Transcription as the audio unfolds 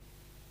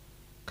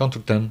Canto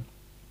 10,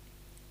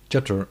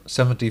 Chapter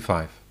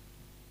 75.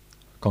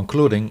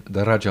 Concluding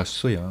the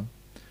Rājasūya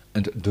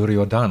and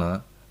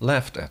Duryodhana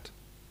laughed at.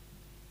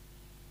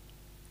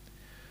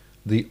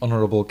 The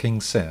Honorable King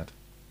said,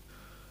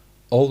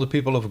 "All the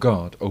people of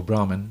God, O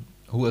Brahmin,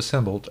 who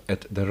assembled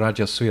at the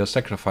Rājasūya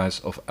sacrifice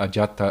of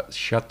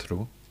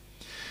Ajatashatru,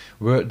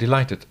 were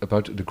delighted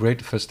about the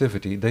great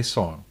festivity they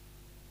saw.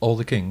 All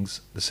the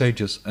kings, the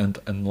sages and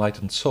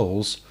enlightened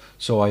souls,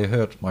 so I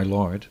heard, my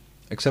lord,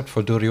 except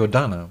for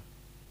Duryodhana.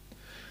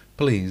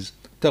 Please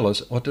tell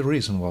us what the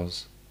reason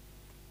was."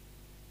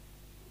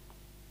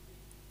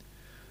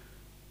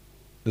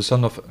 The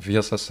son of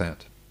Vyasa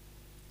said,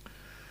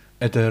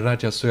 "At the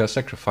Rājasūya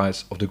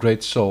sacrifice of the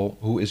great soul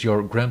who is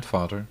your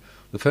grandfather,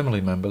 the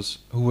family members,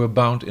 who were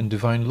bound in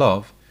divine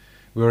love,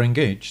 were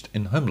engaged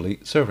in humbly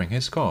serving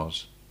his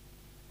cause.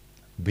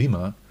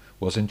 Bhima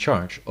was in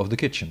charge of the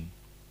kitchen.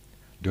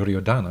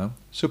 Duryodhana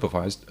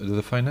supervised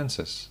the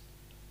finances.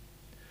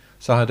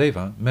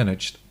 Sahadeva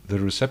managed the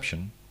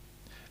reception,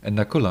 and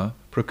Nakula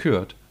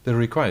procured the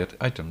required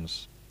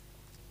items.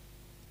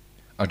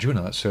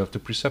 Arjuna served the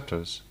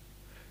preceptors.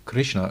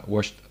 Krishna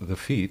washed the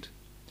feet,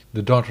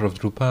 the daughter of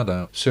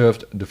Drupada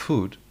served the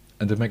food,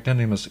 and the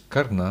magnanimous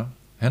Karna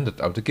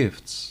handed out the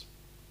gifts.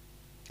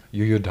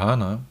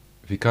 Duryodhana,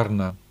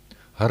 Vikarna,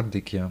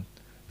 Hardikya,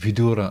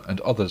 Vidura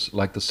and others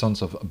like the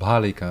sons of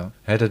Bhalika,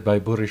 headed by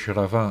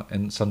Bhurishrava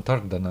and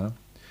Santardana,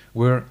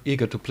 were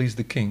eager to please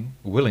the king,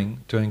 willing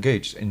to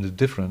engage in the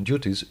different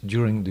duties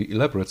during the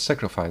elaborate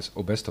sacrifice,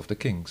 O best of the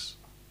kings.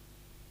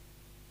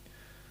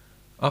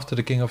 After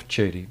the king of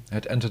Chedi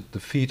had entered the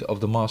feet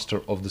of the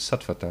master of the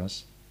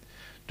Sattvatas,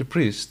 the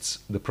priests,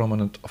 the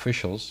prominent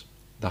officials,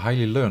 the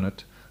highly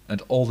learned,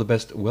 and all the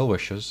best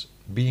well-wishers,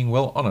 being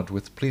well honored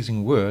with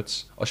pleasing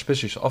words,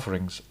 auspicious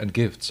offerings, and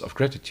gifts of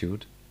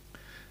gratitude,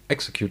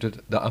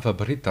 executed the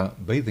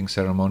Avabrita bathing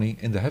ceremony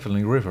in the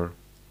heavenly river.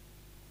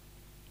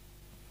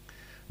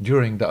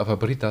 During the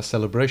Avabrita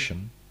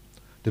celebration,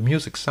 the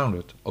music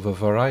sounded of a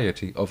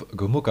variety of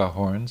Gomukha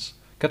horns,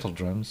 kettle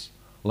drums,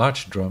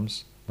 large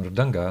drums,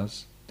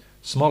 mridangas,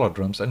 smaller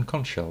drums and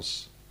conch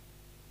shells.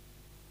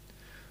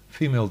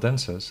 Female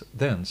dancers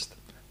danced,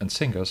 and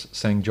singers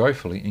sang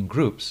joyfully in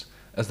groups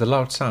as the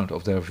loud sound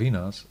of their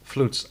venas,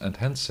 flutes and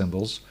hand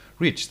cymbals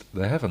reached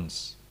the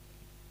heavens.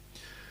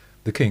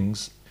 The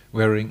kings,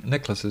 wearing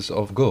necklaces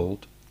of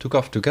gold, took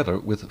off together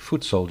with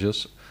foot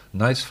soldiers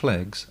nice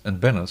flags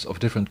and banners of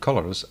different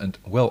colors and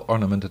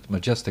well-ornamented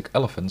majestic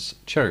elephants,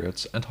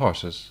 chariots and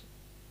horses.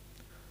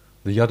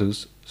 The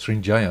Yadus,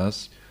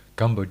 Srinjayas,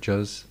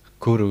 Kambojas,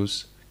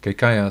 Kurus,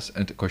 Kekayas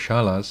and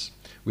Koshalas,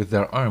 with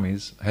their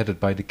armies headed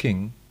by the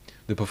king,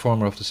 the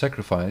performer of the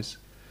sacrifice,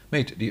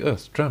 made the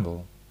earth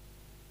tremble.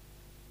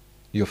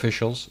 The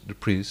officials, the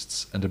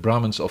priests and the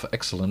Brahmins of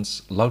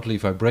excellence loudly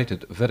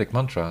vibrated Vedic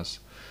mantras,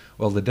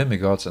 while the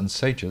demigods and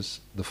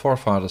sages, the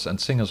forefathers and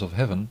singers of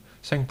heaven,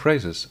 sang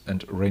praises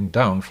and rained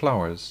down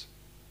flowers.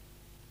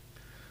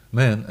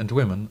 Men and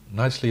women,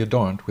 nicely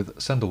adorned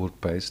with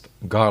sandalwood paste,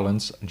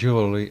 garlands,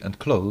 jewelry and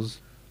clothes,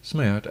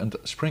 smeared and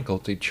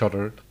sprinkled each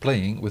other,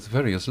 playing with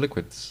various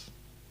liquids.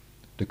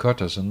 The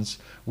courtesans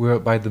were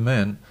by the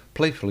men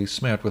playfully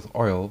smeared with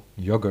oil,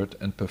 yogurt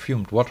and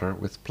perfumed water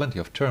with plenty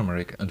of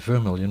turmeric and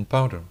vermilion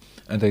powder,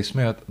 and they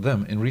smeared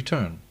them in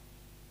return.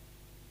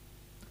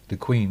 The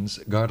queens,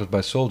 guarded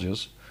by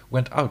soldiers,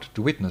 went out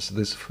to witness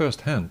this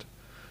first-hand,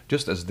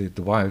 just as did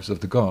the wives of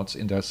the gods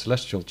in their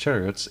celestial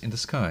chariots in the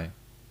sky.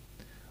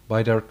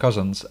 By their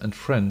cousins and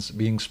friends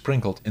being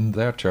sprinkled in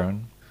their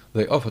turn,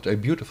 they offered a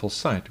beautiful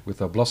sight with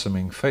their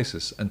blossoming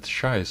faces and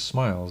shy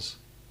smiles.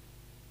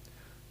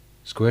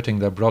 Squirting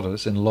their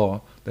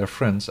brothers-in-law, their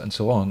friends and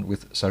so on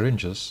with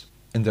syringes,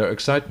 in their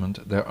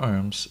excitement their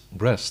arms,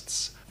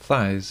 breasts,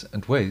 thighs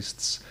and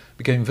waists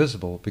became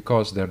visible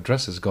because their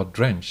dresses got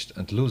drenched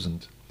and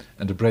loosened,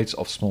 and the braids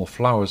of small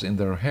flowers in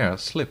their hair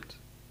slipped.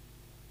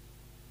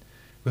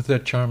 With their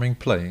charming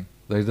play,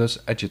 they thus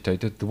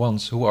agitated the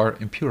ones who are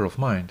impure of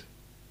mind.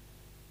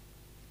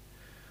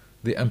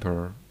 The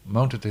emperor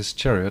mounted his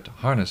chariot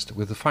harnessed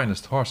with the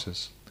finest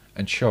horses,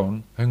 and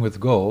shone, hung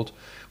with gold,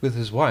 with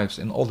his wives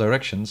in all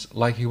directions,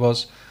 like he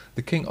was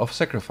the king of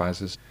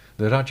sacrifices,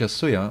 the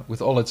Rājasūya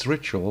with all its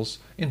rituals,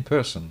 in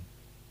person.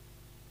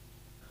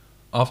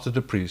 After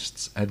the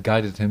priests had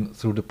guided him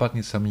through the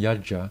Patni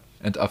Samyajya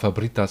and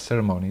Avabrita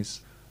ceremonies,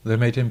 they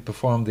made him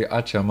perform the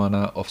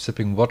Achamana of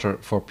sipping water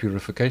for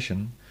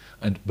purification,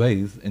 and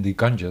bathe in the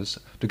Ganges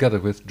together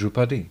with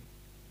Drupadi.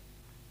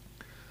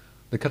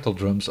 The kettle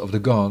drums of the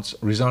gods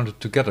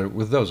resounded together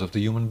with those of the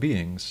human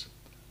beings,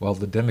 while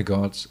the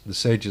demigods, the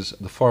sages,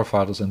 the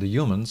forefathers and the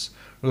humans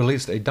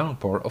released a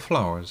downpour of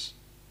flowers.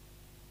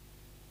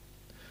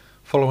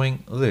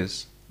 Following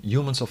this,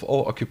 humans of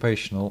all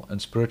occupational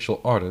and spiritual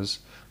orders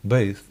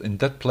bathed in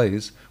that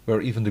place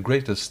where even the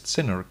greatest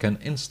sinner can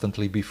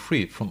instantly be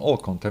freed from all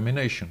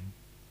contamination.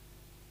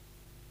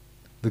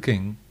 The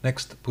king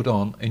next put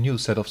on a new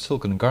set of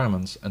silken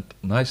garments and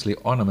nicely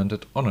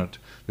ornamented honored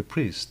the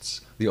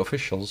priests, the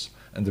officials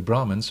and the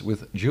Brahmins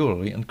with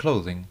jewelry and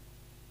clothing.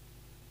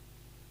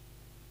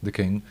 The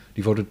king,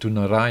 devoted to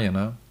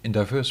Narayana in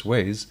diverse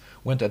ways,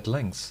 went at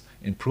lengths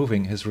in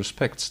proving his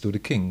respects to the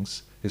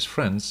kings, his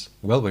friends,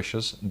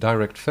 well-wishers,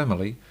 direct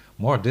family,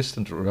 more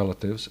distant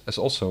relatives, as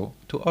also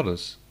to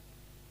others.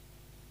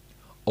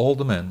 All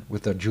the men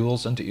with their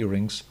jewels and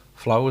earrings,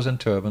 flowers and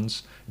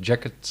turbans,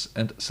 jackets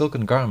and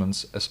silken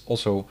garments, as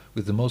also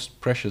with the most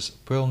precious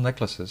pearl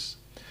necklaces,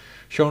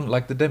 shone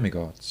like the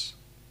demigods.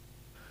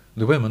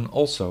 The women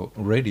also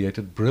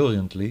radiated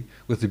brilliantly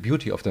with the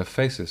beauty of their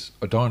faces,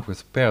 adorned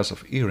with pairs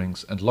of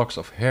earrings and locks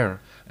of hair,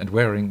 and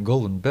wearing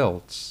golden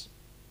belts.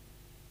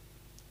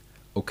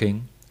 O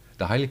king,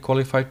 the highly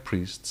qualified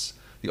priests,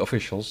 the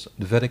officials,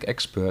 the Vedic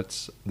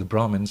experts, the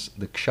Brahmins,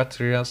 the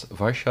Kshatriyas,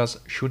 Vaishyas,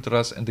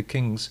 Shudras, and the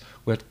kings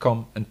who had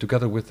come, and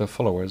together with their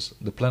followers,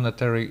 the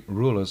planetary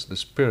rulers, the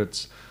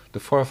spirits, the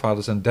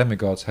forefathers and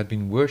demigods had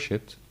been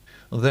worshipped,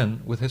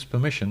 then, with his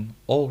permission,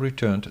 all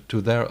returned to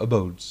their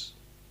abodes.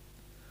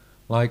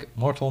 Like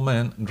mortal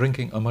men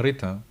drinking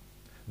Amrita,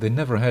 they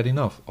never had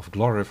enough of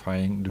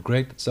glorifying the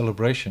great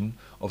celebration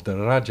of the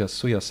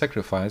Rājasūya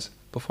sacrifice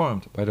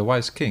performed by the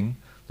wise king,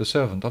 the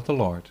servant of the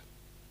Lord.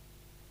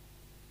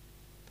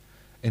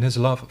 In his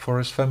love for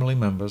his family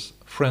members,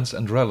 friends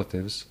and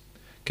relatives,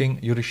 King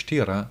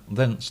Yudhishthira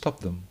then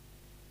stopped them.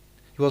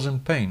 He was in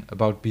pain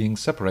about being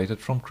separated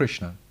from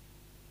Krishna.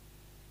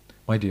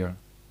 My dear,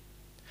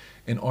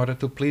 in order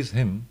to please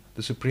him,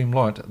 the Supreme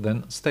Lord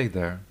then stayed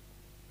there.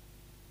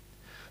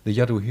 The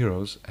Yadu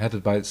heroes,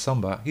 headed by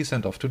Samba, he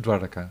sent off to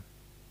Dwaraka.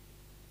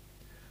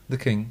 The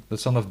king, the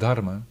son of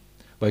Dharma,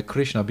 by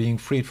Krishna being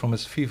freed from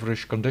his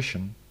feverish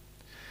condition,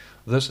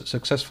 thus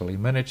successfully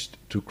managed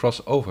to cross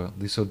over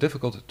the so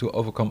difficult to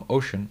overcome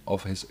ocean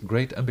of his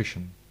great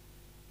ambition.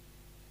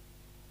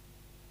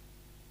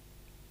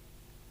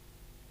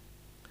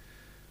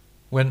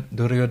 When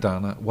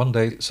Duryodhana one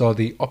day saw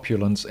the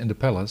opulence in the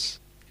palace,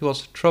 he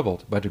was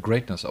troubled by the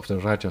greatness of the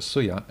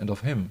Rājasūya and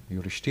of him,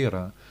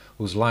 Yudhishthira,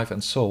 whose life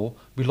and soul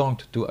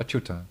belonged to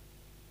Achyuta.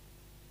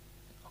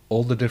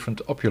 All the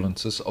different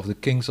opulences of the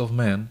kings of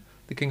men,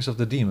 the kings of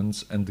the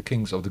demons, and the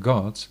kings of the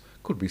gods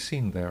could be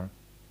seen there.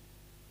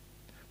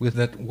 With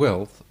that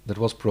wealth that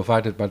was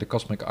provided by the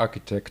cosmic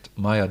architect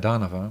Maya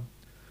Danava,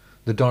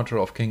 the daughter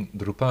of King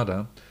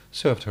Drupada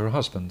served her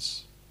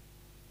husbands.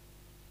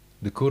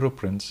 The Kuru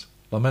prince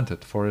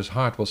lamented, for his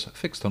heart was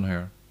fixed on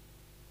her.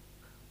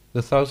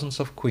 The thousands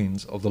of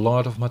queens of the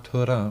Lord of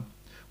Mathura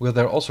were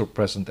there also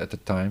present at the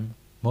time,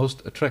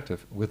 most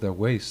attractive, with their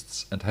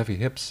waists and heavy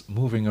hips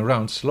moving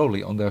around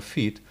slowly on their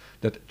feet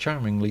that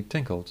charmingly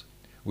tinkled,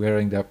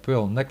 wearing their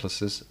pearl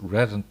necklaces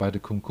reddened by the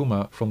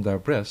kumkuma from their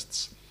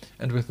breasts,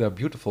 and with their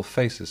beautiful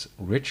faces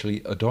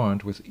richly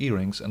adorned with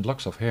earrings and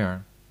locks of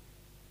hair.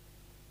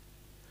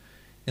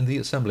 In the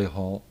assembly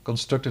hall,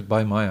 constructed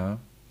by Maya,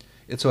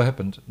 it so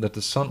happened that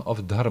the son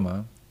of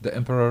Dharma, the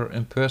emperor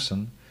in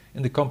person,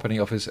 in the company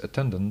of his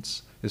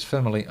attendants, his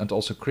family, and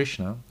also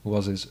Krishna, who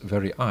was his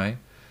very eye,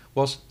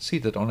 was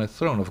seated on a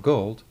throne of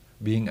gold,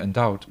 being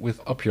endowed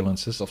with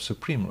opulences of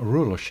supreme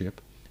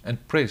rulership,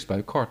 and praised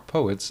by court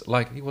poets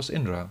like he was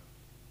Indra.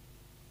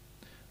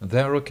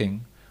 There, O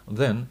king,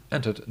 then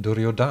entered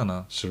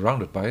Duryodhana,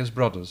 surrounded by his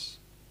brothers.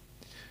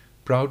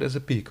 Proud as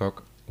a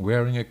peacock,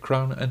 wearing a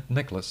crown and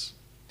necklace,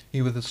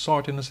 he with a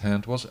sword in his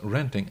hand was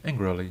ranting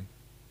angrily.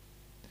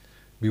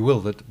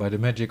 Bewildered by the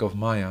magic of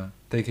Maya,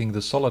 taking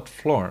the solid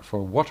floor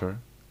for water,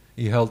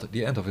 he held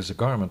the end of his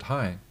garment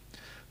high,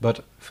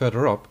 but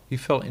further up he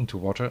fell into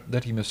water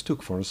that he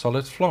mistook for a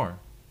solid floor.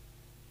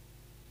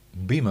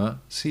 Bhima,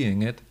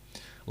 seeing it,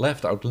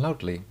 laughed out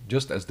loudly,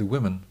 just as the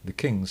women, the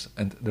kings,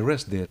 and the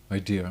rest did, my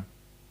dear.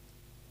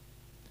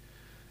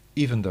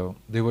 Even though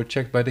they were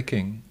checked by the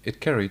king, it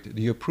carried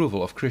the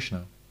approval of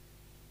Krishna.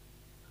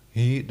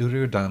 He,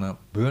 Duryodhana,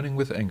 burning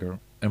with anger,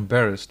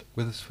 embarrassed,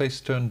 with his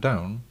face turned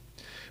down,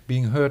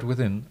 being heard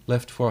within,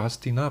 left for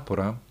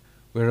Hastinapura,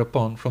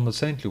 whereupon from the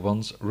saintly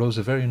ones rose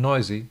a very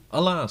noisy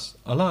 "Alas!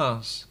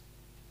 Alas!"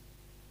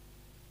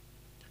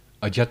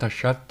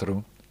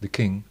 Ajatashatru, the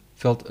king,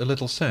 felt a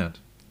little sad,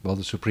 while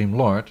the Supreme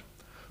Lord,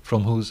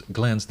 from whose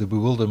glance the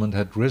bewilderment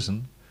had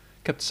risen,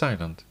 kept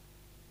silent.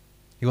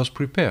 He was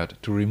prepared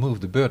to remove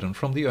the burden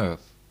from the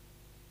earth.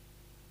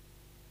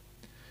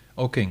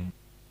 O king,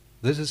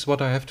 this is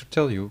what I have to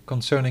tell you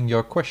concerning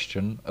your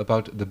question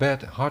about the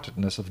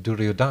bad-heartedness of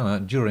Duryodhana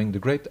during the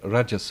great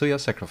Rājasūya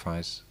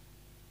sacrifice.